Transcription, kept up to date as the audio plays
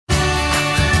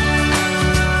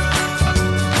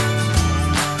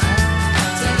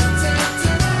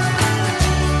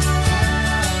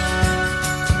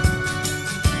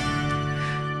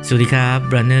สวัสดีครับ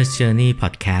Runner's Journey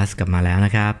Podcast กลับมาแล้วน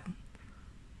ะครับ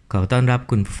ขอต้อนรับ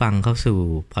คุณผู้ฟังเข้าสู่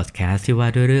Podcast ที่ว่า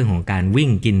ด้วยเรื่องของการวิ่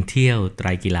งกินเที่ยวไตร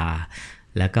กีฬา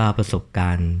และก็ประสบกา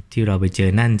รณ์ที่เราไปเจอ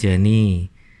นั่นเจอนี่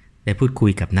ได้พูดคุ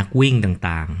ยกับนักวิ่ง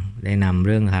ต่างๆได้นำเ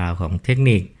รื่องราวของเทค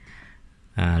นิค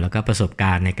แล้วก็ประสบก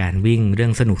ารณ์ในการวิ่งเรื่อ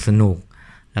งสนุก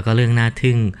แล้วก็เรื่องน่า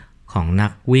ทึ่งของนั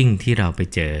กวิ่งที่เราไป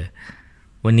เจอ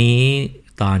วันนี้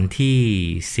ตอนที่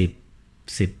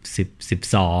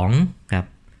12ครับ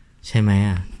ใช่ไหม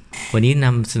วันนี้น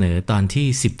ำเสนอตอนที่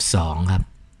12ครับ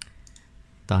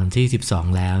ตอนที่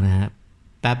12แล้วนะครับ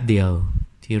แป๊บเดียว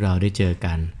ที่เราได้เจอ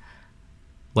กัน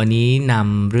วันนี้น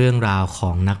ำเรื่องราวข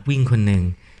องนักวิ่งคนหนึ่ง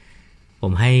ผ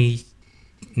มให้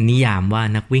นิยามว่า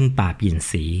นักวิ่งป่าเปลี่ยน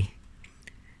สี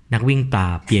นักวิ่งป่า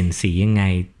เปลี่ยนสียังไง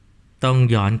ต้อง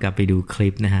ย้อนกลับไปดูคลิ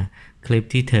ปนะฮะคลิป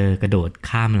ที่เธอกระโดด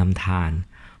ข้ามลำธาร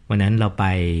วันนั้นเราไป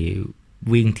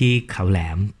วิ่งที่เขาแหล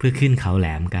มเพื่อขึ้นเขาแหล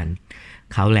มกัน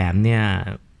เขาแหลมเนี่ย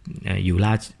อยู่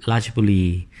ราชบุรี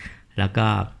แล้วก็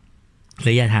ร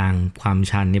ะยะทางความ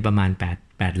ชันนี่ประมาณ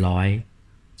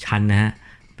800ชันนะฮะ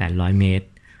800เมตร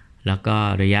แล้วก็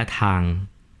ระยะทา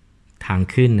ง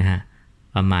ขึ้นนะฮะ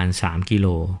ประมาณ3กิโล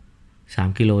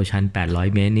ชัน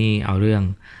800เมตรนี่เอาเรื่อง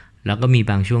แล้วก็มี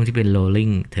บางช่วงที่เป็นโรลลิ่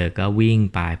งเธอก็วิ่ง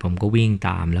ไปผมก็วิ่งต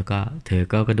ามแล้วก็เธอ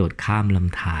ก็กระโดดข้ามล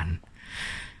ำธาร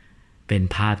เป็น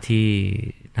ภาพที่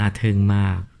น่าทึ่งม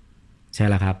ากใช่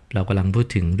แล้วครับเรากำลังพูด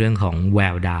ถึงเรื่องของแว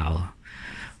วดา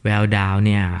วเ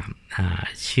นี่ย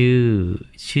ชื่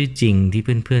อจริงที่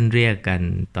เพื่อนๆเรียกกัน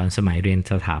ตอนสมัยเรียน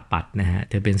สถาปัตย์นะฮะ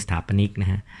เธอเป็นสถาปนิกน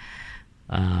ะฮะ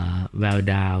แวว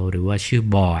ดาวหรือว่าชื่อ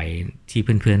บอยที่เ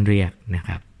พื่อนๆเรียกนะค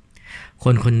รับค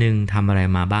นหนึ่งทำอะไร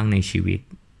มาบ้างในชีวิต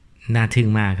น่าทึ่ง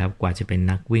มากครับกว่าจะเป็น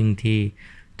นักวิ่งที่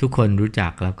ทุกคนรู้จั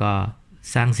กแล้วก็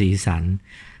สร้างสีสัน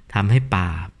ทำให้ป่า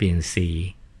เปลี่ยนสี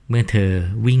เมื่อเธอ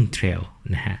วิ่งเทรล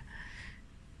นะฮะ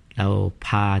เราพ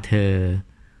าเธอ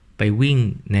ไปวิ่ง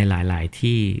ในหลายๆ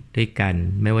ที่ด้วยกัน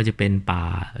ไม่ว่าจะเป็นป่า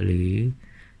หรือ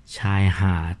ชายห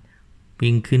าด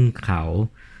วิ่งขึ้นเขา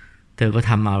เธอก็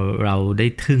ทำเอาเราได้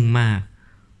ทึ่งมาก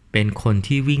เป็นคน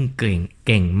ที่วิ่งเ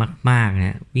ก่งมากๆน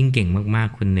ะวิ่งเก่งมาก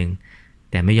ๆคนหนึ่ง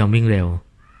แต่ไม่ยอมวิ่งเร็ว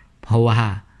เพราะว่า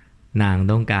นาง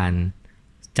ต้องการ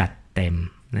จัดเต็ม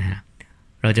นะฮะ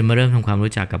เราจะมาเริ่มทำความ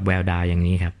รู้จักกับแววดาวอย่าง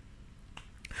นี้ครับ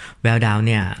แววดาวเ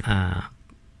นี่ย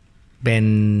เ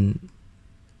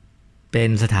ป็น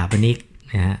สถาปนิก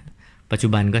นะฮะปัจจุ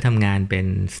บันก็ทำงานเป็น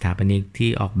สถาปนิกที่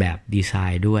ออกแบบดีไซ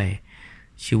น์ด้วย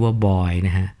ชื่อว่าบอยน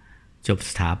ะฮะจบส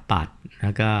ถาปัตย์แล้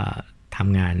วก็ท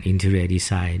ำงาน Interior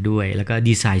Design ด้วยแล้วก็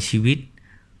ดีไซน์ชีวิต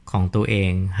ของตัวเอ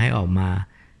งให้ออกมา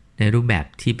ในรูปแบบ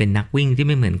ที่เป็นนักวิ่งที่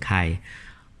ไม่เหมือนใคร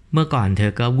เมื่อก่อนเธ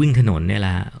อก็วิ่งถนนเนี่ยแหล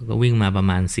ะก็วิ่งมาประ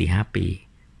มาณ 4-5 ปี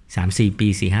 3-4 ปี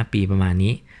 4-5 ปีประมาณ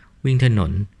นี้วิ่งถน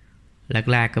น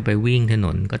แรกๆก็ไปวิ่งถน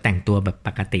นก็แต่งตัวแบบป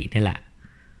กตินี่แหละ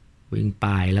วิ่งไป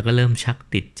แล้วก็เริ่มชัก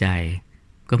ติดใจ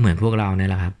ก็เหมือนพวกเราเนี่ย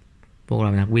แหละครับพวกเร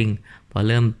านักวิ่งพอ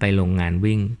เริ่มไปลงงาน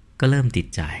วิ่งก็เริ่มติด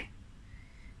ใจ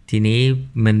ทีนี้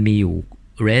มันมีอยู่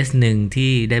เรสหนึ่ง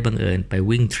ที่ได้บังเอิญไป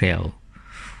วิ่งเทรล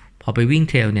พอไปวิ่ง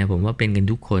เทรลเนี่ยผมว่าเป็นกัน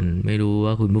ทุกคนไม่รู้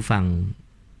ว่าคุณผู้ฟัง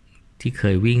ที่เค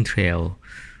ยวิ่งเทรล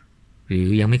หรือ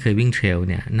ยังไม่เคยวิ่งเทรล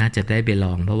เนี่ยน่าจะได้ไปล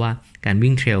องเพราะว่าการ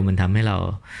วิ่งเทรลมันทำให้เรา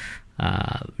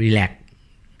รีแลกซ์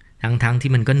ทั้ง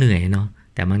ที่มันก็เหนื่อยเนาะ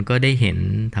แต่มันก็ได้เห็น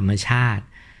ธรรมชาติ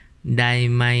ได้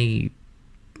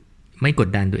ไม่กด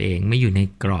ดันตัวเองไม่อยู่ใน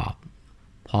กรอบ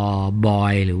พอบอ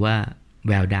ยหรือว่าแ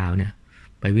ววดาวเนี่ย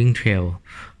ไปวิ่งเทรล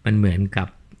มันเหมือนกับ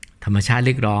ธรรมชาติเ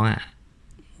รียกร้องอ่ะ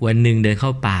วันหนึ่งเดินเข้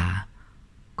าป่า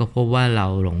ก็พบว่าเรา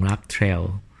หลงรักเทรล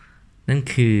นั่น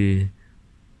คือ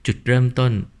จุดเริ่มต้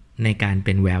นในการเ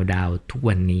ป็นแววดาวทุก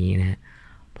วันนี้นะ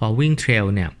พอวิ่งเทรล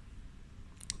เนี่ย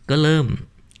ก็เริ่ม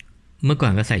เมื่อก่อ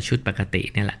นก็ใส่ชุดปกติ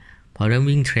นี่แหละพอเริ่ม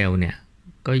วิ่งเทรลเนี่ย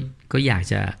ก็อยาก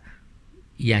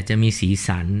จะมีสี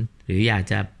สันหรืออยาก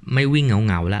จะไม่วิ่งเ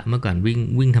หงาๆละเมื่อก่อน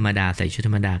วิ่งธรรมดาใส่ชุดธ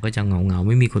รรมดาก็จะเหงาไ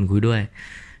ม่มีคนคุยด้วย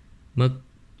เมื่อ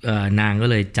นางก็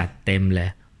เลยจัดเต็มเลย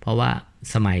เพราะว่า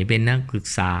สมัยเป็นนักศึก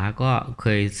ษาก็เค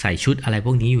ยใส่ชุดอะไรพ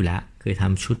วกนี้อยู่แล้วเคยท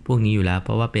ำชุดพวกนี้อยู่แล้วเพ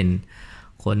ราะว่าเป็น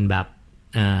คนแบบ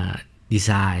ดีไ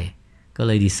ซน์ก็เ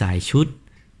ลยดีไซน์ชุด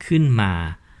ขึ้นมา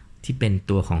ที่เป็น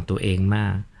ตัวของตัวเองมา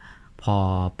กพอ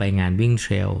ไปงานวิ่งเท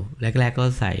รลแรกๆก็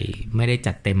ใส่ไม่ได้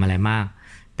จัดเต็มอะไรมาก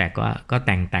แต่ก็แ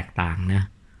ต่งแตกต่างนะ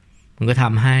มันก็ท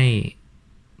ำให้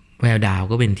แววดาว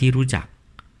ก็เป็นที่รู้จัก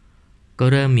ก็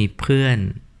เริ่มมีเพื่อน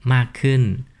มากขึ้น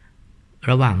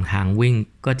ระหว่างทางวิ่ง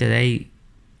ก็จะได้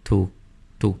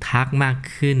ถูกทักมาก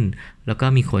ขึ้นแล้วก็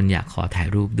มีคนอยากขอถ่าย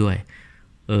รูปด้วย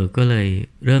ก็เลย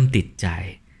เริ่มติดใจ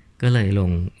ก็เลย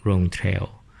ลงเทรล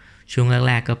ช่วงแ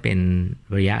รกๆก็เป็น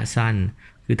ระยะสั้น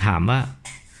คือถาม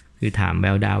แว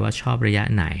วดาวว่าชอบระยะ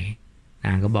ไหน น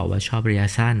างก็บอกว่าชอบระยะ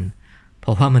สั้นเพร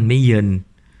าะว่ามันไม่เยิน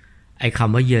ไอ้ค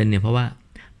ำว่าเยินเนี่ยเพราะว่า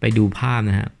ไปดูภาพ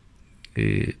นะฮะคื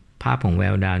อภาพของแว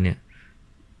วดาวเนี่ย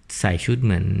ใส่ชุดเ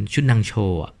หมือนชุดนางโช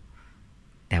ว์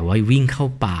แต่ว่าวิ่งเข้า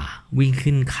ป่าวิ่ง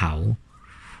ขึ้นเขา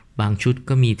บางชุด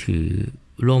ก็มีถือ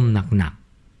ร่มหนัก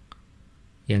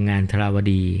ๆอย่างงานธราว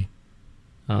ดี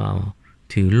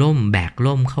ถือร่มแบก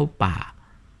ร่มเข้าป่า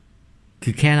คื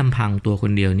อแค่ลำพังตัวค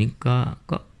นเดียวนี่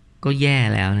ก็แย่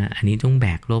แล้วนะอันนี้ต้องแบ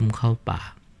กร่มเข้าป่า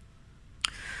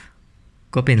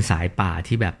ก็เป็นสายป่า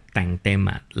ที่แบบแต่งเต็ม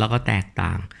แล้วก็แตกต่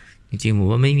างจริงๆผม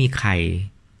ว่าไม่มีใคร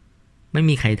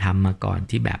ทำมาก่อน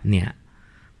ที่แบบเนี้ย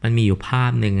มันมีอยู่ภา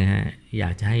พหนึ่งนะฮะอยา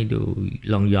กจะให้ดู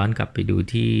ลองย้อนกลับไปดู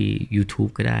ที่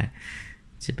YouTube ก็ได้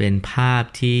จะเป็นภาพ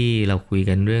ที่เราคุย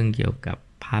กันเรื่องเกี่ยวกับ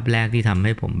ภาพแรกที่ทำใ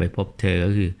ห้ผมไปพบเธอ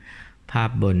ก็คือภาพ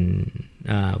บน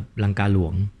ลังกาหลว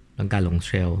งเท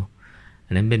รล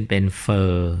อันนั้นเป็นเฟอ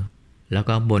ร์แล้ว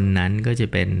ก็บนนั้นก็จะ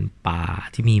เป็นป่า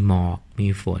ที่มีหมอกมี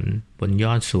ฝนบนย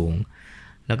อดสูง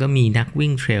แล้วก็มีนักวิ่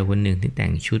งเทรลคนหนึ่งที่แต่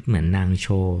งชุดเหมือนนางโช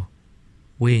ว์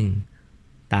วิ่ง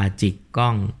ตาจิกกล้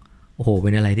องโอ้โหเป็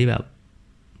นอะไรที่แบบ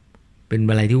เป็น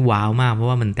อะไรที่ว้าวมากเพราะ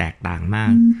ว่ามันแตกต่างมา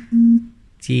ก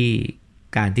ที่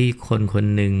การที่คน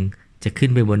หนึ่งจะขึ้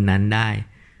นไปบนนั้นได้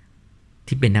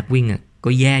ที่เป็นนักวิ่งก็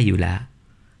แย่อยู่แล้ว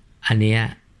อันเนี้ย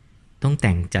ต้องแ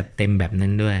ต่งจัดเต็มแบบนั้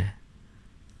นด้วย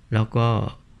แล้วก็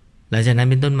หลังจากนั้น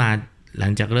เป็นต้นมาหลั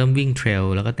งจากเริ่มวิ่งเทรล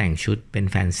แล้วก็แต่งชุดเป็น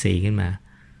แฟนซีขึ้นมา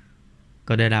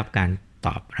ก็ได้รับการต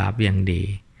อบรับอย่างดี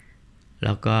แ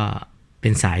ล้วก็เป็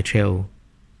นสายเทรล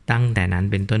ตั้งแต่นั้น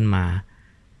เป็นต้นมา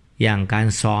อย่างการ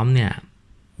ซ้อมเนี่ย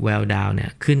แววดาวเนี่ย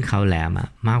ขึ้นเขาแหลม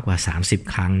มากกว่า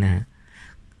30ครั้งนะ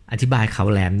อธิบายเขา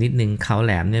แหลมนิดนึงเขาแห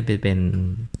ลมเนี่ยเป็น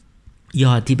ย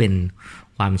อดที่เป็น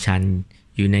ความชัน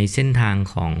อยู่ในเส้นทาง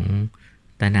ของ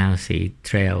ตะนาวศรีเท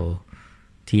รล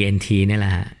TNT นี่แหล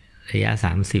ะฮะระยะ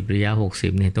30ระยะ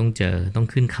60เนี่ยต้อง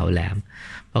ขึ้นเขาแหลม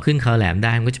พอขึ้นเขาแหลมไ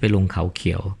ด้มันก็จะไปลงเขาเ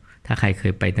ขียวถ้าใครเค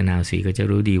ยไปตะนาวศรีก็จะ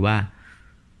รู้ดีว่า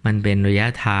มันเป็นระยะ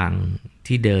ทาง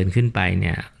ที่เดินขึ้นไปเ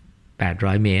นี่ย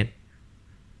800เมตร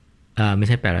ไม่ใ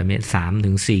ช่800เมตร3 ถึ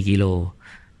ง 4กิโล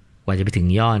กว่าจะไปถึง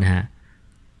ยอดนะฮะ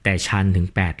แต่ชันถึง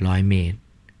800เมตร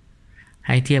ใ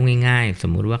ห้เทียบง่ายๆส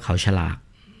มมุติว่าเขาฉลา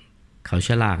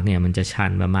กเนี่ยมันจะชั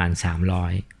นประมาณ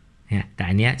300เนี่ยแต่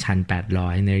อันเนี้ยชัน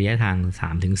800ในระยะทาง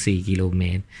 3-4 กิโลเม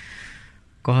ตร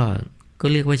ก็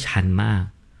เรียกว่าชันมาก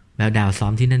แววดาวซ้อ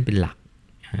มที่นั่นเป็นหลัก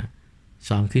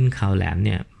ซ้อมขึ้นเขาแหลมเ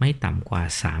นี่ยไม่ต่ำกว่า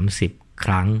30ค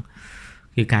รั้ง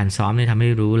คือการซ้อมเนี่ยทำให้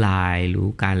รู้ลายรู้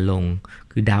การลง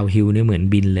คือดาวฮิลเนี่ยเหมือน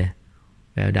บินเลย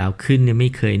แววดาวขึ้นเนี่ยไม่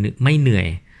เหนื่อย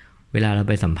เวลาเรา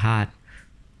ไปสัมภาษณ์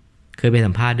เคยไป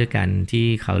สัมภาษณ์ด้วยกันที่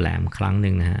เขาแหลมครั้งห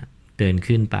นึ่งนะฮะเดิน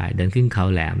ขึ้นเขา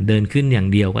แหลมเดินขึ้นอย่าง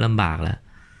เดียวก็ลำบากแล้ว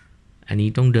อันนี้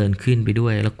ต้องเดินขึ้นไปด้ว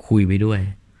ยแล้วคุยไปด้วย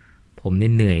ผมเนี่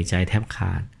ยเหนื่อยใจแทบข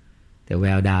าดแต่แว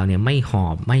วดาวเนี่ยไม่หอ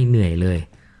บไม่เหนื่อยเลย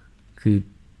คือ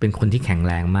เป็นคนที่แข็ง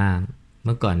แรงมากเ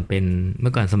มื่อก่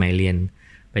อนสมัยเรียน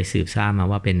ไปสืบทราบมา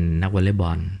ว่าเป็นนักวอลเลย์บ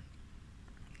อล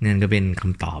นั่นก็เป็นค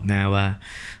ำตอบนะว่า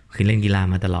คือเล่นกีฬา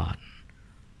มาตลอด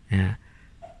นะ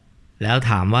แล้ว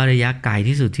ถามว่าระยะไกล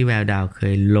ที่สุดที่แววดาวเค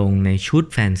ยลงในชุด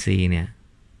แฟนซีเนี่ย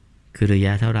คือระย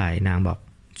ะเท่าไหร่นางบอก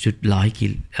ชุด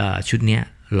ชุดเนี้ย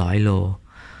100โล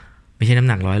ไม่ใช่น้ำ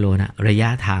หนัก100โลนะระยะ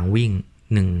ทางวิ่ง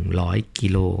100กิ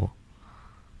โล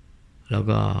แล้ว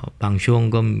ก็บางช่วง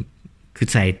ก็คือ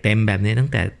ใส่เต็มแบบนี้ตั้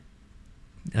งแต่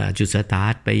จุดสตา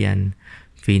ร์ทไปยัน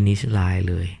ฟินิชไลน์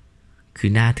เลยคือ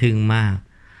น่าทึ่งมาก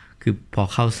คือพอ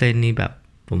เข้าเส้นนี่แบบ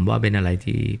ผมว่าเป็นอะไร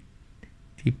ที่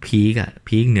พี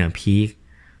คเหนือพีค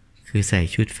คือใส่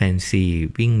ชุดแฟนซี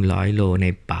วิ่ง100โลใน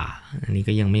ป่าอันนี้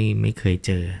ก็ยังไม่เคยเ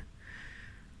จอ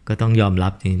ก็ต้องยอมรั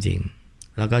บจริง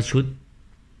ๆแล้วก็ชุด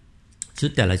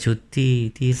แต่ละชุด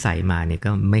ที่ใส่มาเนี่ย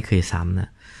ก็ไม่เคยซ้ำนะ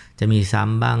จะมีซ้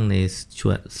ำบ้างใน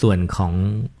ส่วนของ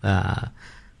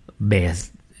เบส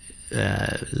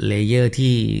เลเยอร์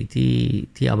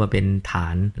ที่เอามาเป็นฐา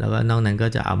นแล้วก็นอกนั้นก็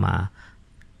จะเอามา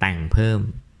แต่งเพิ่ม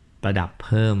ประดับเ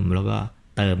พิ่มแล้วก็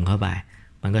เติมเข้าไป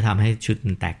มันก็ทำให้ชุด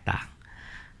มันแตกต่าง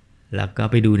แล้วก็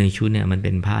ไปดูในชุดเนี่ยมันเ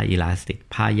ป็นผ้าอิลาสติก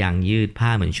ผ้ายางยืดผ้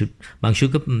าเหมือนชุดบางชุด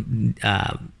ก็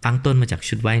ตั้งต้นมาจาก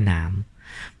ชุดว่ายน้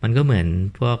ำมันก็เหมือน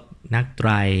พวกนักไต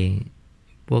ร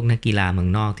พวกนักกีฬาเมือง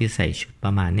นอกที่ใส่ชุดป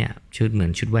ระมาณเนี้ยชุดเหมือ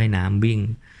นชุดว่ายน้ำวิ่ง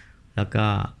แล้วก็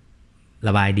ร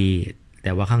ะบายดีแ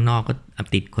ต่ว่าข้างนอกก็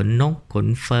ติดขนนกขน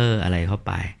เฟอร์อะไรเข้าไ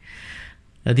ป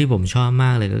แล้วที่ผมชอบม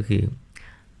ากเลยก็คือ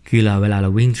เวลาเรา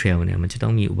วิ่งเทรลเนี่ยมันจะต้อ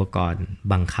งมีอุปกรณ์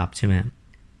บังคับใช่ไหม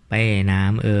เป้น้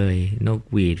ำนก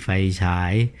หวีดไฟฉา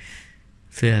ย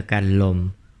เสื้อกันลม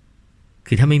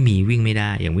คือถ้าไม่มีวิ่งไม่ได้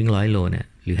อย่างวิ่ง100โลเนี่ย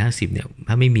หรือ50เนี่ย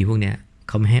ถ้าไม่มีพวกเนี้ยเ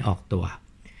ขาไม่ให้ออกตัว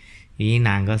ทีนี้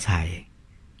นางก็ใส่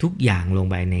ทุกอย่างลง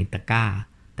ไปในต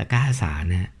ะ ะกร้าสาร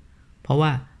นะเพราะว่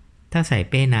าถ้าใส่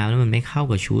เป้น้ำแล้วมันไม่เข้า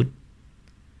กับชุด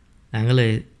นางก็เล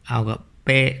ยเอากับเ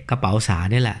ป้กระเป๋าสาร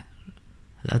นี่แหละ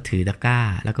แล้วถือตะกร้า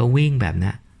แล้วก็วิ่งแบบ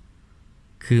นั้น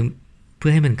คือเพื่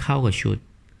อให้มันเข้ากับชุด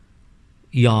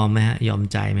ยอมไหมฮะยอม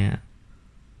ใจไหมฮะ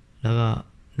แล้วก็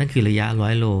นั่นคือระยะ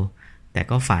100 โลแต่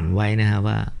ก็ฝันไว้นะฮะ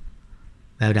ว่า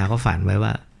แววดาวก็ฝันไว้ว่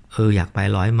าอยากไป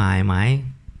100 ไมล์ไหม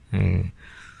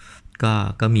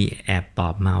ก็มีแอบตอ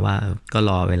บมาว่าก็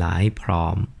รอเวลาให้พร้อ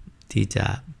มที่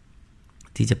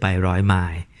จะไป100 ไม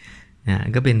ล์นะ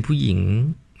ก็เป็นผู้หญิง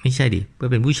ไม่ใช่ดิก็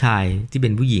เป็นผู้ชายที่เป็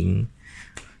นผู้หญิ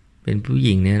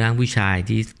งในร่างผู้ชาย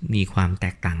ที่มีความแต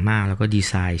กต่างมากแล้วก็ดี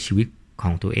ไซน์ชีวิตขอ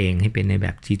งตัวเองให้เป็นในแบ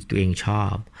บที่ตัวเองชอ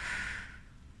บ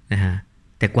นะฮะ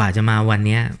แต่กว่าจะมาวัน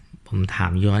นี้ผมถา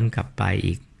มย้อนกลับไป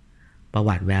อีกประ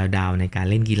วัติแววดาวในการ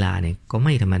เล่นกีฬาเนี่ยก็ไ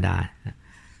ม่ธรรมดา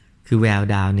คือแวว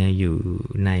ดาวเนี่ยอยู่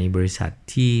ในบริษัท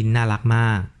ที่น่ารักม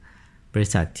ากบริ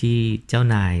ษัทที่เจ้า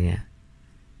นายเนี่ย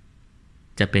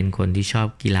จะเป็นคนที่ชอบ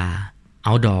กีฬา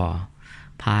outdoor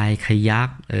พายคายัก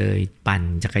ปั่น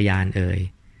จักรยาน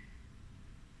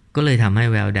ก็เลยทำให้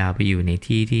แววดาวไปอยู่ใน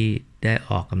ที่ที่ได้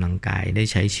ออกกำลังกายได้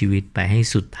ใช้ชีวิตไปให้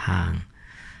สุดทาง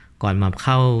ก่อนมาเ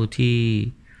ข้าที่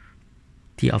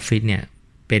ออฟฟิศเนี่ย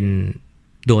เป็น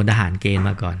โดนทหารเกณฑ์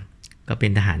มาก่อนก็เป็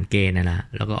นทหารเกณฑ์นะ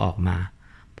แล้วก็ออกมา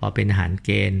พอเป็นทหารเก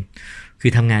ณฑ์คื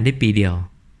อทำงานได้ปีเดียว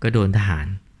ก็โดนทหาร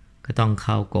ก็ต้องเ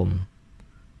ข้ากร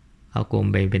ม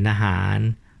ไปเป็นทหาร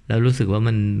แล้วรู้สึกว่า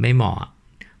มันไม่เหมาะ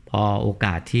พอโอก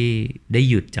าสที่ได้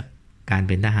หยุดจากการเ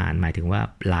ป็นทหารหมายถึงว่า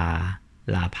ล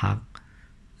าพัก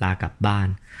ลากลับบ้าน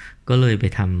ก็เลยไป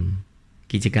ท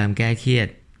ำกิจกรรมแก้เครีย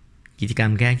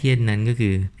ดนั้นก็คื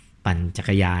อปั่นจัก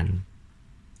รยาน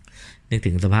นึก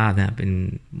ถึงสภาพนะเป็น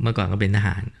เมื่อก่อนก็เป็นทห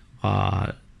ารพอ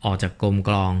ออกจากกรมก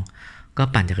ลองก็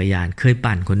ปั่นจักรยานเคย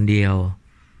ปั่นคนเดียว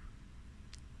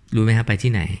รู้ไหมครับไป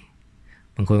ที่ไหน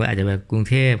บางคนก็อาจจะแบบกรุง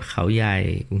เทพเขาใหญ่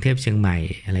กรุงเทพเชียงใหม่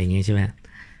อะไรอย่างเงี้ยใช่ไหม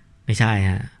ไม่ใช่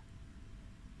ฮะ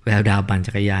แววดาวปั่น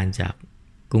จักรยานจาก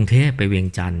กรุงเทพไปเวียง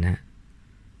จันทร์นะ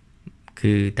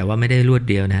คือแต่ว่าไม่ได้รวด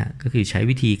เดียวนะฮะก็คือใช้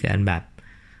วิธีการแบบ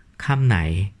ค่ำไหน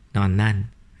นอนนั่น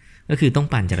ก็คือต้อง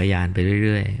ปั่นจักรยานไปเ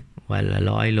รื่อยๆวันละ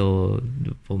100 โล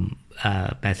ผม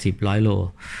80-100 โล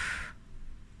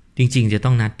จริงๆจะต้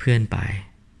องนัดเพื่อนไป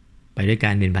ด้วยก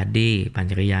ารเป็นบัดดี้ปั่น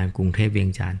จักรยานกรุงเทพเวียง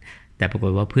จันทร์แต่ปราก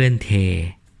ฏว่าเพื่อน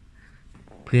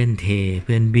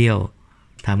เบี้ยว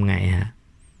ทำไงฮะ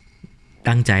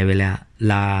ตั้งใจไว้แล้ว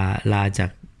ลาจาก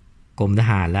กรมท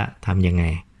หารแล้วทำยังไง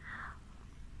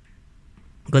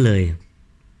ก็เลย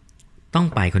ต้อง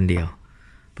ไปคนเดียว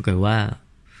ปรากฏว่า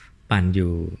ปั่นอ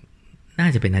ยู่น่า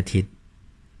จะเป็นอาทิตย์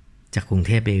จากกรุงเ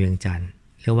ทพไปเวียงจันทร์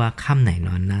เรียกว่าค่ำไหนน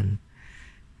อน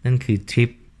นั่นคือท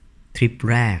ริป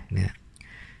แรกเนี่ย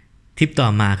ทริปต่อ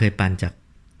มาเคยปั่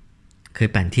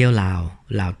นเที่ยวล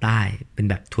าวใต้เป็น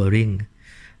แบบทัวริง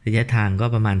ระยะทางก็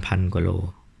ประมาณ1,000 กว่าโล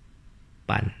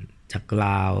ปั่นจากล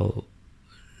าว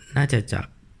น่าจะจาก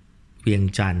เวียง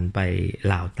จันทร์ไป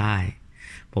ลาวใต้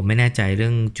ผมไม่แน่ใจเรื่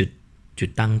องจุด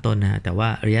ตั้งต้นนะแต่ว่า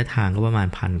ระยะทางก็ประมาณ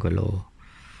1,000 กว่าโล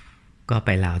ก็ไป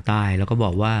ลาวใต้แล้วก็บ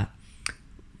อกว่า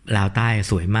ลาวใต้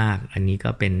สวยมากอันนี้ก็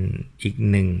เป็นอีก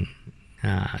หนึ่ง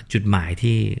จุดหมาย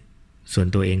ที่ส่วน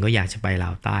ตัวเองก็อยากจะไปลา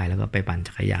วใต้แล้วก็ไปปั่น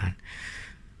จักรยาน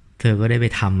เธอก็ได้ไป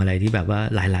ทำอะไรที่แบบว่า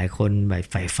หลายๆคนแบบ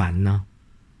ใฝ่ฝันเนาะ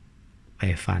ใฝ่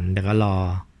ฝันแต่ก็รอ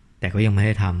แต่ก็ยังไม่ไ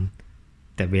ด้ท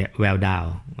ำแต่แววดาว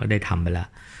ก็ได้ทำไปแล้ว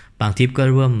บางทริปก็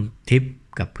ร่วมทริป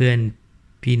กับเพื่อน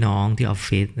พี่น้องที่ออฟ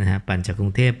ฟิศนะฮะปั่นจากกรุ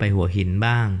งเทพไปหัวหิน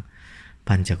บ้าง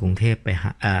ปั่นจากกรุงเทพไป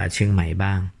เชียงใหม่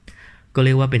บ้างก็เ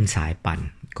รียกว่าเป็นสายปั่น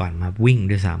ก่อนมาวิ่ง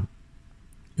ด้วยซ้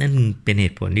ำนั่นเป็นเห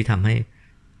ตุผลที่ทำให้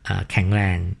แข็งแร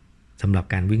งสำหรับ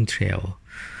การวิ่งเทรล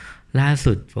ล่า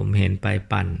สุดผมเห็นไป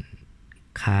ปั่น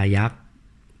คายัก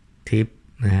ทริป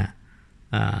นะฮะ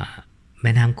แ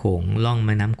ม่น้ำโขงล่องแ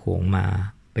ม่น้ำโขงมา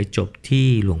ไปจบที่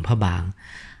หลวงพระบาง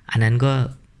อันนั้นก็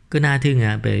น่าทึ่งน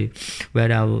ะไปแวว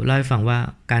ดาวเล่าให้ฟังว่า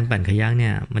การปั่นคายักเนี่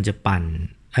ยมันจะปั่น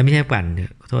ไม่ใช่ปั่น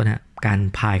ขอโทษนะการ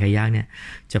พายคายักเนี่ย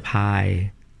จะพาย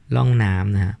ล่องน้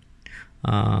ำนะฮะ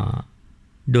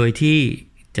โดยที่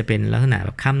จะเป็นลักษณะแบ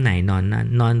บค่ำไหนนอนนั่น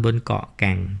นอนบนเกาะแ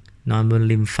ก่งนอนบน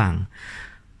ริมฝั่ง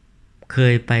เค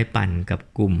ยไปปั่นกับ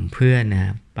กลุ่มเพื่อนน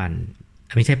ะปั่น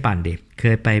ไม่ใช่ปั่นเด็กเค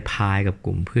ยไปพายกับก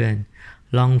ลุ่มเพื่อน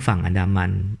ล่องฝั่งอันดามั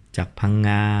นจากพังง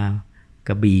าก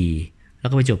ระบี่แล้ว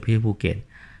ก็ไปจบที่ภูเก็ต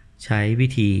ใช้วิ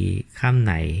ธีค่ำไ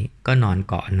หนก็นอน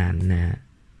เกาะนั้นนะ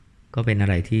ก็เป็นอะ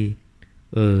ไรที่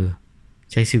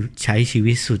ใช้ชี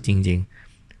วิตสุดจริง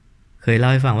ๆเคยเล่า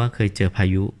ให้ฟังว่าเคยเจอพา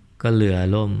ยุก็เรือ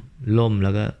ล่มแล้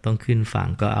วก็ต้องขึ้นฝั่ง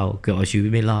ก็เกือบเอาชีวิต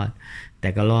ไม่รอดแต่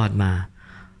ก็รอดมา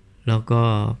แล้วก็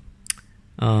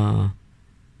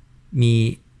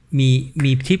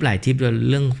มีทริปหลายทริป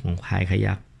เรื่องของพายคา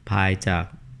ยัก พายจาก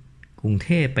กรุงเท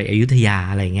พไปอยุธยา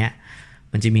อะไรเงี้ย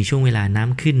มันจะมีช่วงเวลาน้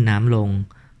ำขึ้นน้ำลง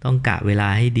ต้องกะเวลา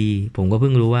ให้ดีผมก็เ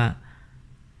พิ่งรู้ว่า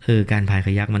การพายค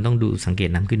ายักมันต้องดูสังเกต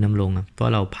น้ำขึ้นน้ำลงเพรา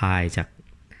ะเราพายจาก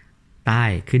ใต้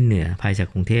ขึ้นเหนือพายจาก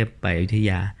กรุงเทพไปอยุธ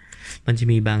ยามันจะ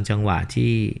มีบางจังหวะ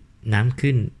ที่น้ำ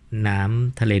ขึ้นน้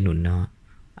ำทะเลหนุนเนาะ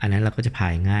อันนั้นเราก็จะพา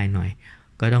ยง่ายหน่อย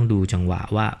ก็ต้องดูจังหวะ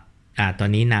ว่าตอน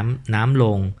นี้น้ำล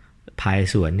งพาย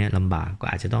สวนเนี่ยลำบากก็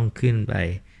อาจจะต้องขึ้นไป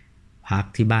พัก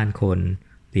ที่บ้านคน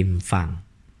ริมฝั่ง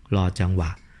รอจังหว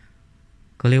ะ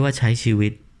ก็เรียกว่าใช้ชีวิ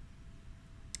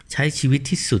ต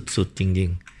ที่สุดจริ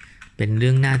งๆเป็นเรื่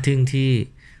องน่าทึ่งที่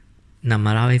นำม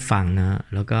าเล่าให้ฟังนะ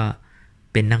แล้วก็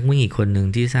เป็นนักวิ่งอีกคนหนึ่ง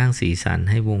ที่สร้างสีสัน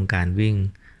ให้วงการวิ่ง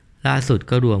ล่าสุด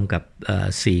ก็รวมกับ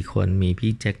4 คนมี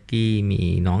พี่แจ็คกี้มี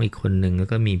น้องอีกคนหนึ่งแล้ว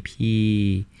ก็มีพี่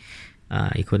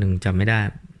อีกคนหนึ่งจำไม่ได้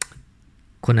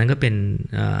คนนั้นก็เป็น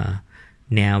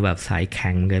แนวแบบสายแ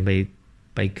ข่งกัน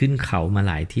ไปขึ้นเขามา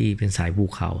หลายที่เป็นสายภู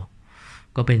เขา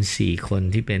ก็เป็น4 คน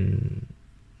ที่เป็น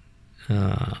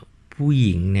ผู้ห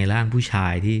ญิงในร่างผู้ชา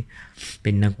ยที่เ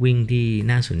ป็นนักวิ่งที่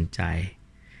น่าสนใจ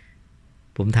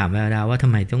ผมถามแววดาวว่าทำ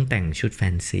ไมต้องแต่งชุดแฟ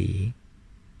นซี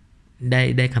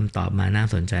ได้คำตอบมาน่า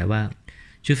สนใจว่า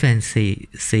ชุดแฟน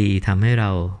ซีทำให้เร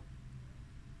า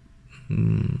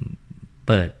เ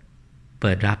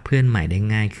ปิดรับเพื่อนใหม่ได้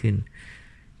ง่ายขึ้น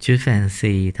ชุดแฟน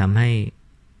ซีทำให้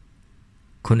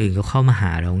คนอื่นก็เข้ามาห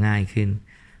าเราง่ายขึ้น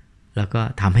แล้วก็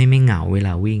ทำให้ไม่เหงาเวล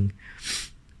าวิ่ง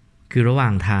คือระหว่า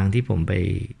งทางที่ผมไป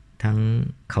ทั้ง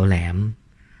เขาแหลม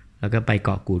แล้วก็ไปเก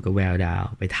าะกูดกับแววดาว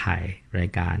ไปถ่ายราย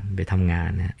การไปทำงาน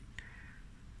นะ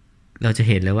เราจะ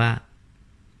เห็นเลยว่า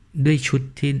ด้วยชุด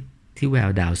ที่แวว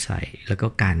ดาวใส่แล้วก็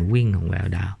การวิ่งของแวว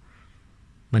ดาว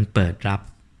มันเปิดรับ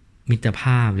มิตรภ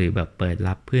าพหรือแบบเปิด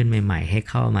รับเพื่อนใหม่ๆให้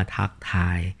เข้ามาทักท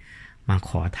ายมาข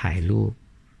อถ่ายรูป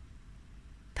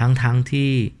ทั้ง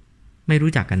ที่ไม่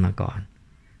รู้จักกันมาก่อน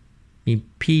มี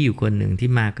พี่อยู่คนหนึ่งที่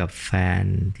มากับแฟน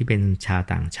ที่เป็นชาว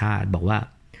ต่างชาติบอกว่า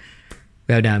แ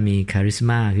ววดาวมีคาริส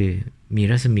มาคือมี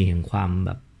รัศมีแห่งความแบ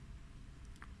บ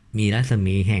มีรัศ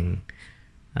มีแห่ง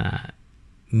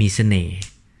มีเสน่ห์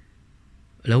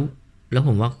แล้วผ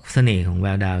มว่าเสน่ห์ของแว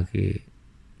วดาวคือ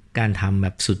การทำแบ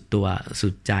บสุดตัวสุ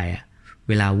ดใจเ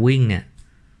วลาวิ่งเนี่ย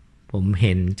ผมเ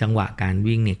ห็นจังหวะการ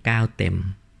วิ่งเนี่ยก้าวเต็ม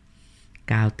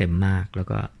มากแล้ว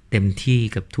ก็เต็มที่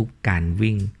กับทุกการ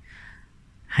วิ่ง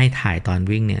ให้ถ่ายตอน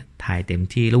วิ่งเนี่ยถ่ายเต็ม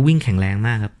ที่แล้ววิ่งแข็งแรงม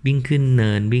ากครับวิ่งขึ้นเ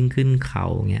นินวิ่งขึ้นเขา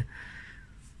เงี้ย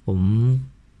ผม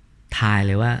ทายเ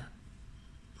ลยว่า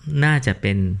น่าจะเ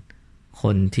ป็นค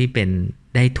นที่เป็น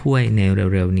ได้ถ้วยใน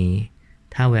เร็วๆนี้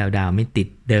ถ้าแววดาวไม่ติด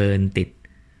เดินติด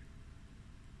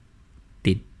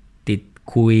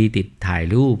คุยติดถ่าย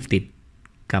รูปติด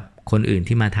กับคนอื่น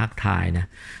ที่มาทักทายนะ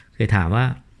เคยถามว่า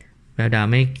แววดาว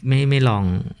ไม่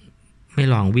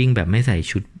ลองวิ่งแบบไม่ใส่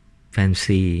ชุดแฟน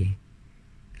ซี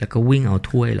แล้วก็วิ่งเอา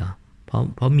ถ้วยเหรอเ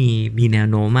พราะมีแนว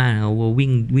โน้มมากว่า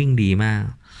วิ่งดีมาก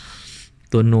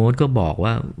ตัวโน้ตก็บอก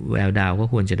ว่าแววดาวก็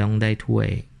ควรจะต้องได้ถ้วย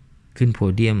ขึ้นโพ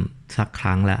เดียมสักค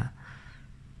รั้งละ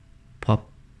เ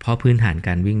พราะพื้นฐานก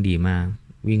ารวิ่งดีมาก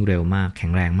วิ่งเร็วมากแข็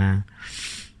งแรงมาก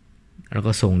แล้ว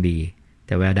ก็ทรงดีแ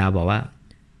ต่แววดาวบอกว่า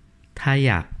ถ้า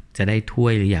อยากจะได้ถ้ว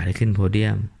ยหรืออยากได้ขึ้นโพเดี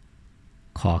ยม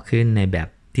ขอขึ้นในแบบ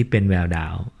ที่เป็นแววดา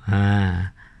ว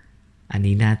อัน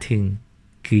นี้น่าทึ่ง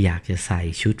คืออยากจะใส่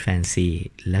ชุดแฟนซี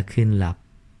และขึ้นรับ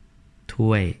ถ้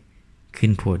วยขึ้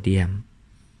นโพเดียม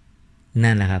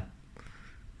นั่นแหละครับ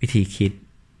วิธีคิด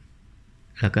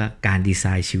แล้วก็การดีไซ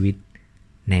น์ชีวิต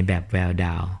ในแบบแววด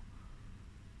าว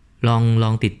ล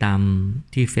องติดตาม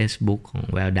ที่ Facebook ของ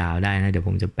แววดาวได้นะเดี๋ยวผ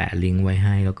มจะแปะลิงก์ไว้ใ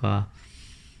ห้แล้วก็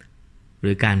ห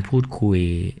รือการพูดคุย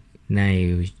ใน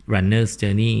Runner's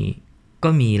Journey ก็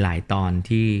มีหลายตอน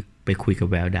ที่ไปคุยกับ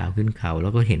แววดาวขึ้นเขาแล้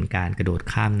วก็เห็นการกระโดด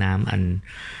ข้ามน้ำอัน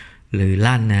หรือ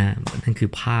ลั่นนะนั่นคือ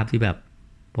ภาพที่แบบ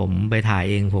ผมไปถ่าย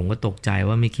เองผมก็ตกใจ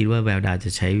ว่าไม่คิดว่าแววดาวจะ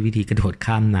ใช้วิธีกระโดด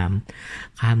ข้ามน้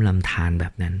ำข้ามลำธารแบ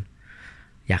บนั้น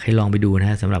อยากให้ลองไปดูน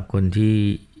ะสำหรับคนที่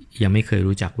ยังไม่เคย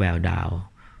รู้จักแววดาว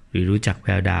หรือรู้จักแว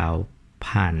วดาว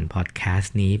ผ่านพอดแคส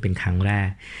ต์นี้เป็นครั้งแรก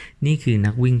นี่คือ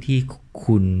นักวิ่งที่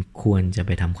คุณควรจะไ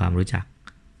ปทำความรู้จัก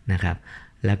นะครับ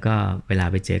แล้วก็เวลา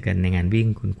ไปเจอกันในงานวิ่ง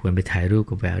คุณควรไปถ่ายรูป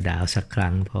กับแววดาวสักค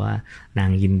รั้งเพราะว่านา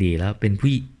งยินดีแล้วเป็น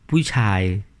ผู้ชาย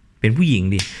เป็นผู้หญิง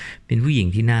ดิเป็นผู้หญิง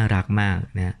ที่น่ารักมาก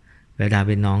นะแววดาว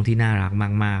เป็นน้องที่น่ารัก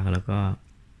มากๆแล้วก็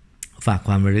ฝากค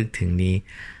วามระลึกถึงนี้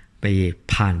ไป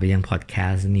ผ่านไปยังพอดแค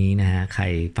สต์นี้นะฮะใคร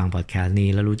ฟังพอดแคสต์นี้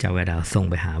แล้วรู้จักแววดาวส่ง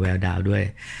ไปหาแววดาวด้วย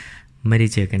ไม่ได้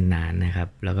เจอกันนานนะครับ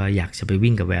แล้วก็อยากจะไป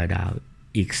วิ่งกับแววดาว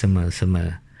อีกเสม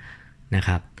อนะค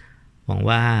รับหวัง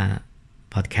ว่า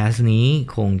พอดแคสต์นี้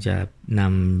คงจะน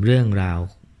ำเรื่องราว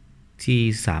ที่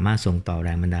สามารถส่งต่อแร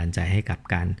งบันดาลใจให้กับ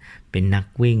การเป็นนัก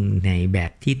วิ่งในแบ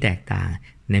บที่แตกต่าง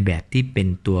ในแบบที่เป็น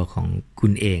ตัวของคุ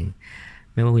ณเอง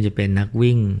ไม่ว่าคุณจะเป็นนัก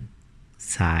วิ่ง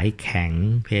สายแข็ง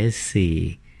เพสสี่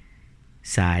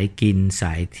สายกินส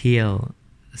ายเที่ยว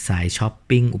สายช้อป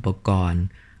ปิ้งอุปกรณ์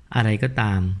อะไรก็ต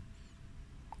าม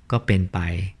ก็เป็นไป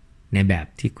ในแบบ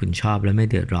ที่คุณชอบและไม่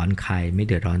เดือดร้อนใครไม่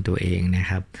เดือดร้อนตัวเองนะ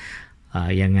ครับ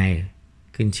ยังไง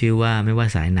ขึ้นชื่อว่าไม่ว่า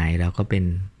สายไหนเราก็เป็น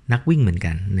นักวิ่งเหมือน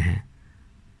กันนะฮะ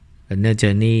Runner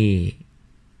Journey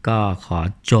ก็ขอ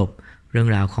จบเรื่อง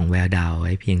ราวของแววดาวไ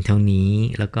ว้เพียงเท่านี้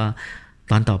แล้วก็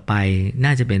ตอนต่อไปน่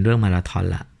าจะเป็นเรื่องมาราธอน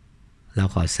ละเรา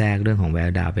ขอแทรกเรื่องของแวว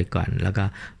ดาวไปก่อนแล้วก็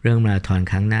เรื่องมาราธอน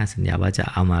ครั้งหน้าสัญญาว่าจะ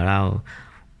เอามาเล่า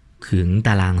ถึงต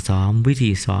ารางซ้อมวิ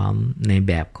ธีซ้อมในแ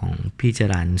บบของพี่จ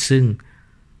รัญซึ่ง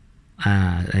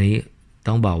อันนี้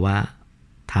ต้องบอกว่า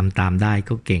ทำตามได้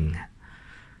ก็เก่ง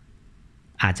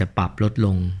อาจจะปรับลดล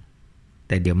งแ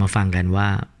ต่เดี๋ยวมาฟังกันว่า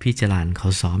พี่จรัญเขา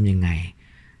ซ้อมยังไง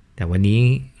แต่วันนี้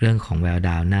เรื่องของแววด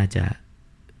าวน่าจะ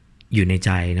อยู่ในใ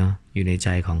จเนาะอยู่ในใจ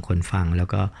ของคนฟังแล้ว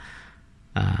ก็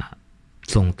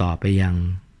ส่งต่อไปยัง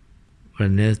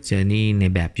Runner Journey ใน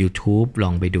แบบ YouTube ล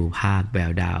องไปดูภาพแว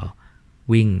วดาว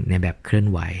วิ่งในแบบเคลื่อน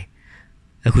ไหว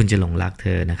แล้วคุณจะหลงรักเธ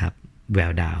อนะครับแว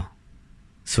วดาว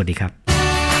สวัสดีครับ